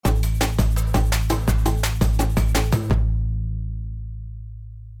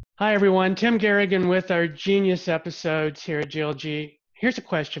Hi, everyone. Tim Garrigan with our Genius episodes here at GLG. Here's a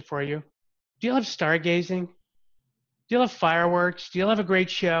question for you. Do you love stargazing? Do you love fireworks? Do you love a great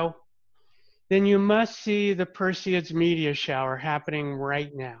show? Then you must see the Perseids meteor shower happening right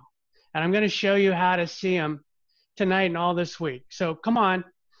now. And I'm going to show you how to see them tonight and all this week. So come on,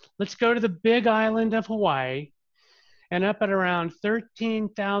 let's go to the big island of Hawaii. And up at around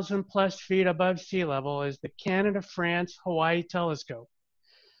 13,000 plus feet above sea level is the Canada-France-Hawaii telescope.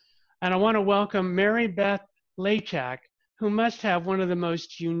 And I want to welcome Mary Beth Laychak, who must have one of the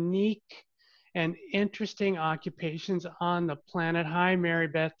most unique and interesting occupations on the planet. Hi, Mary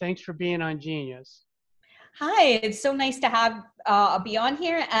Beth. Thanks for being on Genius. Hi, it's so nice to have be on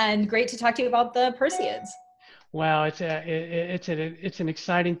here and great to talk to you about the Perseids. Wow, it's an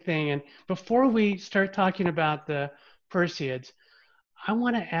exciting thing. And before we start talking about the Perseids, I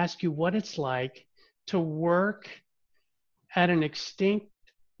want to ask you what it's like to work at an extinct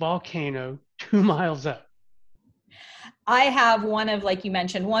volcano 2 miles up. I have one of, like you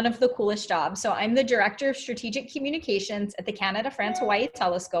mentioned, one of the coolest jobs. So I'm the Director of Strategic Communications at the Canada-France-Hawaii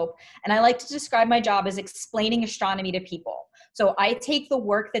Telescope, and I like to describe my job as explaining astronomy to people. So I take the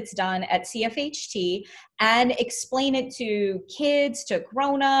work that's done at CFHT and explain it to kids, to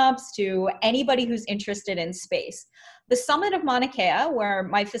grown-ups, to anybody who's interested in space. The summit of Mauna Kea, where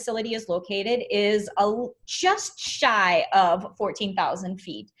my facility is located, is just shy of 14,000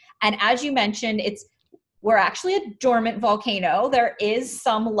 feet. And as you mentioned, we're actually a dormant volcano. There is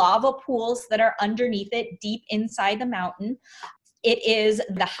some lava pools that are underneath it, deep inside the mountain. It is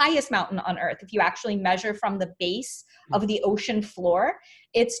the highest mountain on Earth. If you actually measure from the base of the ocean floor,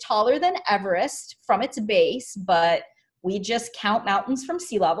 it's taller than Everest from its base, but we just count mountains from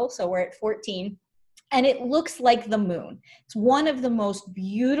sea level, so we're at 14. And it looks like the moon. It's one of the most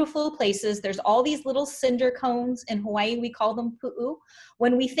beautiful places. There's all these little cinder cones. In Hawaii, we call them pu'u.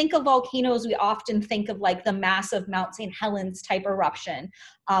 When we think of volcanoes, we often think of like the massive Mount St. Helens type eruption.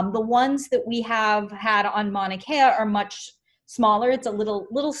 The ones that we have had on Mauna Kea are much smaller. It's a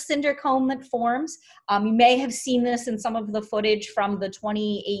little cinder cone that forms. You may have seen this in some of the footage from the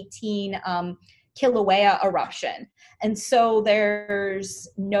 2018 Kilauea eruption. And so there's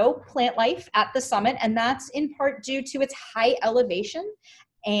no plant life at the summit, and that's in part due to its high elevation.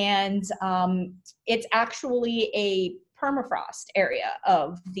 And it's actually a permafrost area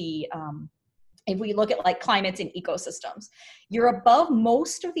of the, if we look at like climates and ecosystems, you're above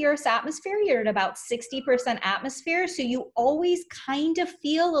most of the Earth's atmosphere. You're at about 60% atmosphere. So you always kind of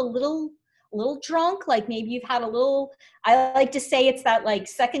feel a little drunk, like maybe you've had a little, I like to say it's that like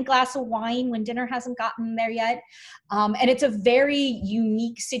second glass of wine when dinner hasn't gotten there yet. And it's a very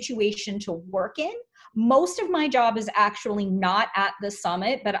unique situation to work in. Most of my job is actually not at the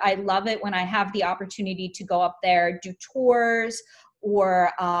summit, but I love it when I have the opportunity to go up there, do tours,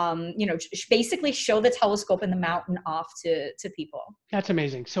 or basically show the telescope and the mountain off to people. That's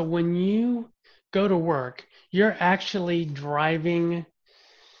amazing. So when you go to work, you're actually driving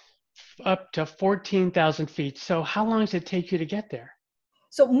up to 14,000 feet. So how long does it take you to get there?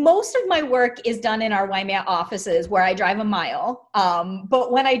 So most of my work is done in our Waimea offices where I drive a mile.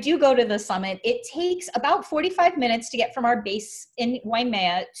 But when I do go to the summit, it takes about 45 minutes to get from our base in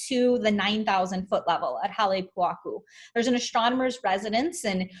Waimea to the 9,000 foot level at Halepuaku. There's an astronomer's residence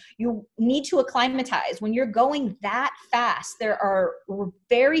and you need to acclimatize. When you're going that fast, there are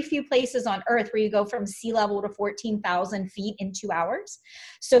very few places on Earth where you go from sea level to 14,000 feet in 2 hours.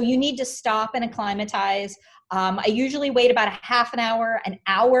 So you need to stop and acclimatize. I usually wait about a half an hour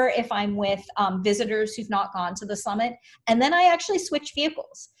if I'm with visitors who've not gone to the summit. And then I actually switch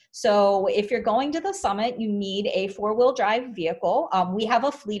vehicles. So if you're going to the summit, you need a 4-wheel drive vehicle. We have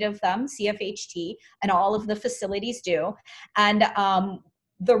a fleet of them, CFHT, and all of the facilities do. And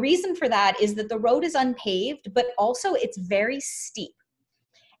the reason for that is that the road is unpaved, but also it's very steep.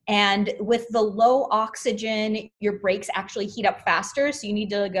 And with the low oxygen, your brakes actually heat up faster. So you need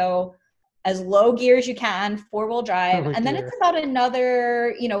to go as low gear as you can, 4-wheel drive. Oh, and then dear. it's about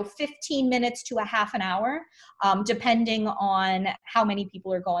another, 15 minutes to a half an hour, depending on how many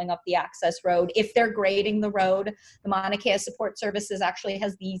people are going up the access road. If they're grading the road, the Mauna Kea Support Services actually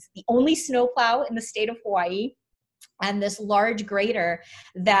has the only snowplow in the state of Hawaii, and this large grader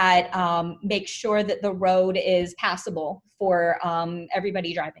that makes sure that the road is passable for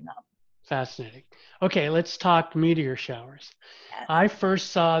everybody driving up. Fascinating. Okay, let's talk meteor showers. I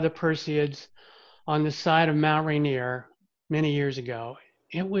first saw the Perseids on the side of Mount Rainier many years ago.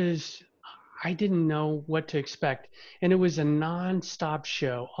 I didn't know what to expect. And it was a non-stop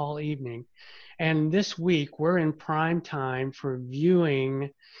show all evening. And this week we're in prime time for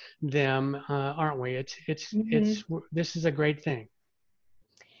viewing them, aren't we? This is a great thing.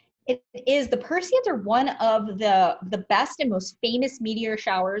 It is. The Perseids are one of the best and most famous meteor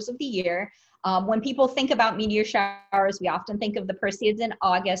showers of the year. When people think about meteor showers, we often think of the Perseids in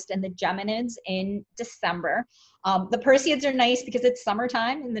August and the Geminids in December. The Perseids are nice because it's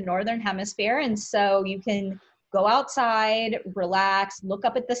summertime in the northern hemisphere, and so you can go outside, relax, look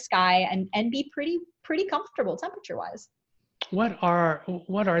up at the sky, and be pretty comfortable temperature wise. What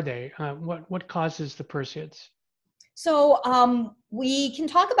are they? What causes the Perseids? So we can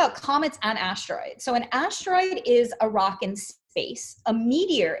talk about comets and asteroids. So an asteroid is a rock in space. A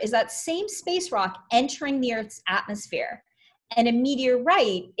meteor is that same space rock entering the Earth's atmosphere. And a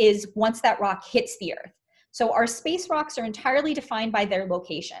meteorite is once that rock hits the Earth. So our space rocks are entirely defined by their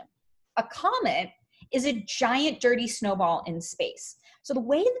location. A comet is a giant dirty snowball in space. So the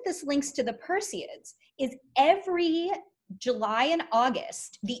way that this links to the Perseids is every July and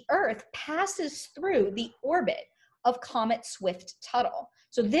August, the Earth passes through the orbit of Comet Swift-Tuttle.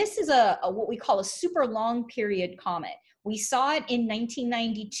 So this is a what we call a super long period comet. We saw it in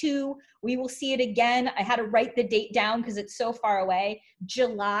 1992. We will see it again. I had to write the date down because it's so far away.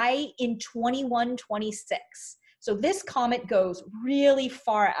 July in 2126. So this comet goes really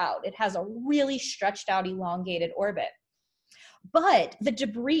far out. It has a really stretched out, elongated orbit. But the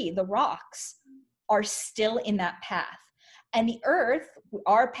debris, the rocks, are still in that path. And the Earth,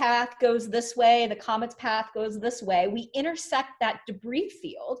 our path goes this way, the comet's path goes this way. We intersect that debris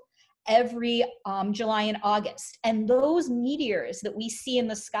field every July and August. And those meteors that we see in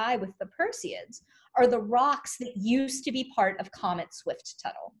the sky with the Perseids are the rocks that used to be part of Comet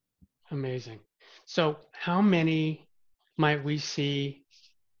Swift-Tuttle. Amazing. So how many might we see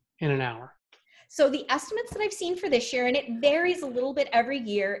in an hour? So the estimates that I've seen for this year, and it varies a little bit every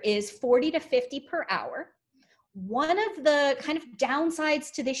year, is 40 to 50 per hour. One of the kind of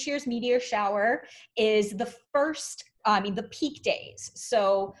downsides to this year's meteor shower is the peak days.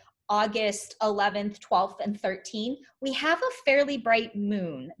 So August 11th, 12th, and 13th, we have a fairly bright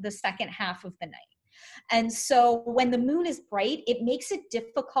moon the second half of the night. And so when the moon is bright, it makes it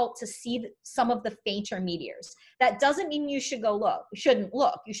difficult to see some of the fainter meteors. That doesn't mean you should go look. You shouldn't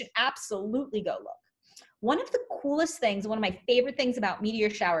look. You should absolutely go look. One of the coolest things, one of my favorite things about meteor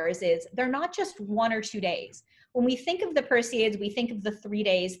showers is they're not just 1 or 2 days. When we think of the Perseids, we think of the 3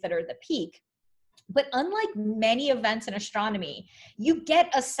 days that are the peak. But unlike many events in astronomy, you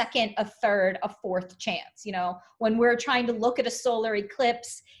get a second, a third, a fourth chance. You know, when we're trying to look at a solar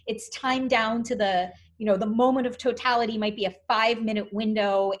eclipse, it's timed down to the moment of totality might be a 5-minute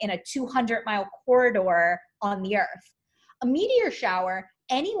window in a 200-mile corridor on the Earth. A meteor shower,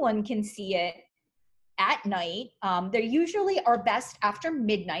 anyone can see it at night. They usually are best after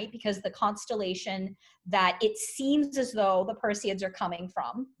midnight because the constellation that it seems as though the Perseids are coming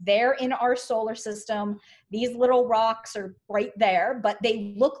from, they're in our solar system. These little rocks are right there, but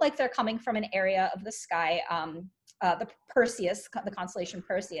they look like they're coming from an area of the sky, the Perseus, the constellation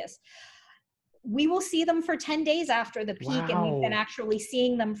Perseus. We will see them for 10 days after the peak. Wow. And we've been actually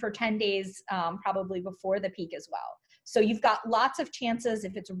seeing them for 10 days, probably before the peak as well. So you've got lots of chances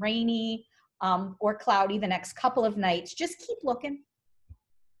if it's rainy, or cloudy the next couple of nights. Just keep looking.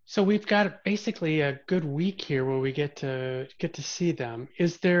 So we've got basically a good week here where we get to see them.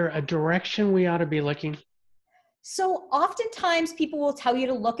 Is there a direction we ought to be looking? So oftentimes people will tell you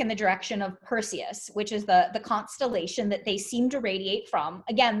to look in the direction of Perseus, which is the constellation that they seem to radiate from.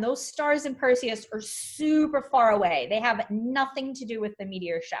 Again, those stars in Perseus are super far away. They have nothing to do with the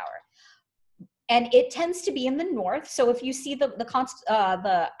meteor shower. And it tends to be in the north. So if you see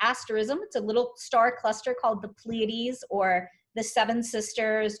the asterism, it's a little star cluster called the Pleiades or the Seven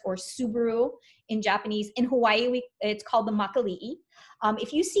Sisters or Subaru in Japanese. In Hawaii, it's called the Makali'i.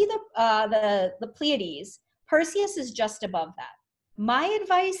 If you see the Pleiades, Perseus is just above that. My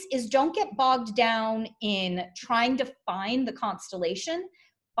advice is don't get bogged down in trying to find the constellation.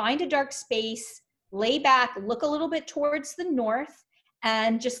 Find a dark space, lay back, look a little bit towards the north,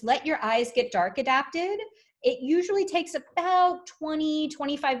 and just let your eyes get dark adapted. It usually takes about 20,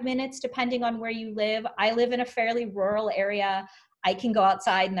 25 minutes, depending on where you live. I live in a fairly rural area. I can go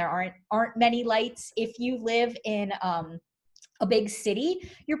outside and there aren't many lights. If you live in a big city,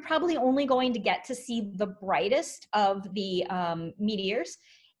 you're probably only going to get to see the brightest of the meteors.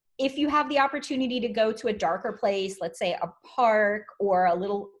 If you have the opportunity to go to a darker place, let's say a park or a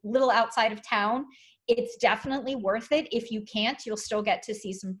little outside of town, it's definitely worth it. If you can't, you'll still get to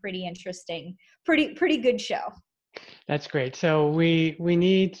see some pretty interesting, pretty good show. That's great. So we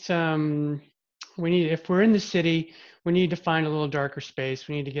need if we're in the city, we need to find a little darker space.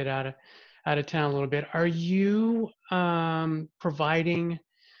 We need to get out of town a little bit. Are you providing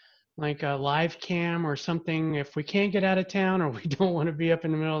like a live cam or something if we can't get out of town or we don't want to be up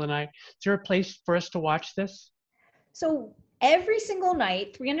in the middle of the night? Is there a place for us to watch this? So every single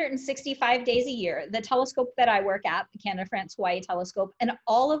night, 365 days a year, the telescope that I work at, the Canada, France, Hawaii telescope, and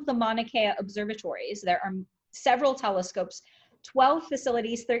all of the Mauna Kea observatories, there are several telescopes, 12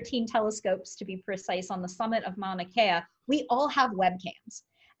 facilities, 13 telescopes to be precise on the summit of Mauna Kea, we all have webcams.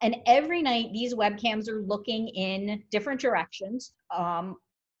 And every night, these webcams are looking in different directions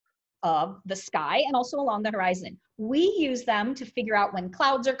of the sky and also along the horizon. We use them to figure out when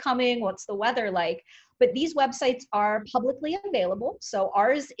clouds are coming, what's the weather like, but these websites are publicly available. So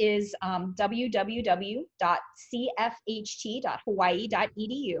ours is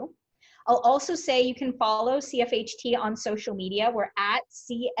www.cfht.hawaii.edu. I'll also say you can follow CFHT on social media. We're at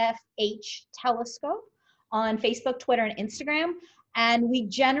CFH Telescope on Facebook, Twitter, and Instagram. And we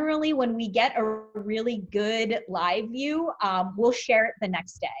generally, when we get a really good live view, we'll share it the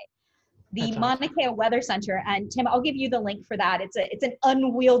next day. The Mauna Kea Weather Center, and Tim, I'll give you the link for that. It's an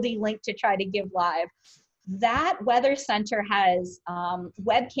unwieldy link to try to give live. That weather center has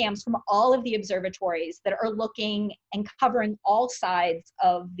webcams from all of the observatories that are looking and covering all sides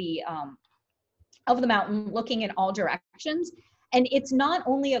of the mountain, looking in all directions. And it's not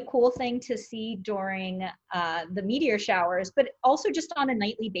only a cool thing to see during the meteor showers, but also just on a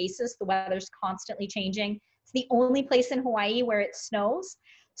nightly basis. The weather's constantly changing. It's the only place in Hawaii where it snows.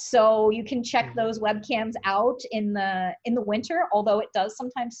 So you can check those webcams out in the winter, although it does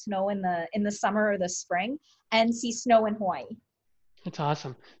sometimes snow in the summer or the spring, and see snow in Hawaii. That's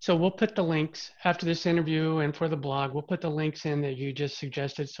awesome. So we'll put the links after this interview and for the blog, we'll put the links in that you just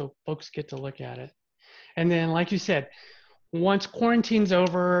suggested so folks get to look at it. And then, like you said, once quarantine's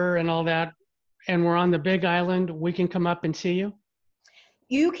over and all that, and we're on the Big Island, we can come up and see you?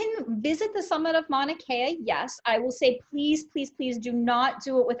 You can visit the summit of Mauna Kea, yes. I will say, please, please, please do not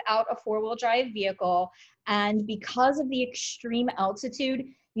do it without a four-wheel drive vehicle. And because of the extreme altitude,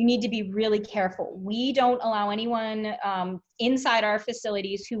 you need to be really careful. We don't allow anyone inside our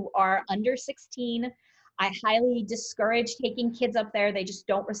facilities who are under 16. I highly discourage taking kids up there. They just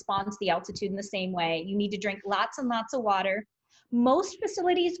don't respond to the altitude in the same way. You need to drink lots and lots of water. Most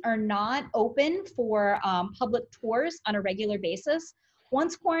facilities are not open for public tours on a regular basis.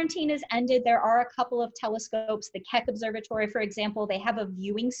 Once quarantine is ended, there are a couple of telescopes. The Keck Observatory, for example, they have a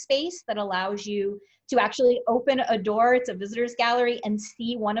viewing space that allows you to actually open a door. It's a visitor's gallery and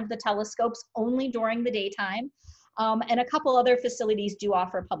see one of the telescopes only during the daytime. And a couple other facilities do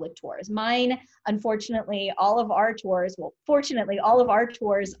offer public tours. Mine, unfortunately, all of our tours, well, fortunately, all of our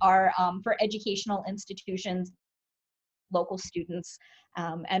tours are for educational institutions, local students,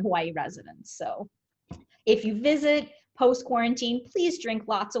 and Hawaii residents. So if you visit post-quarantine, please drink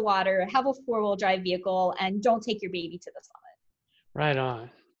lots of water, have a four-wheel drive vehicle, and don't take your baby to the summit. Right on.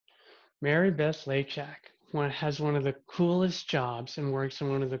 Mary Beth Laychak has one of the coolest jobs and works in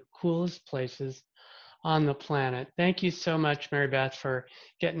one of the coolest places on the planet. Thank you so much, Mary Beth, for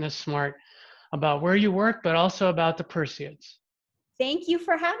getting us smart about where you work, but also about the Perseids. Thank you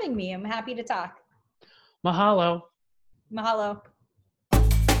for having me. I'm happy to talk. Mahalo. Mahalo.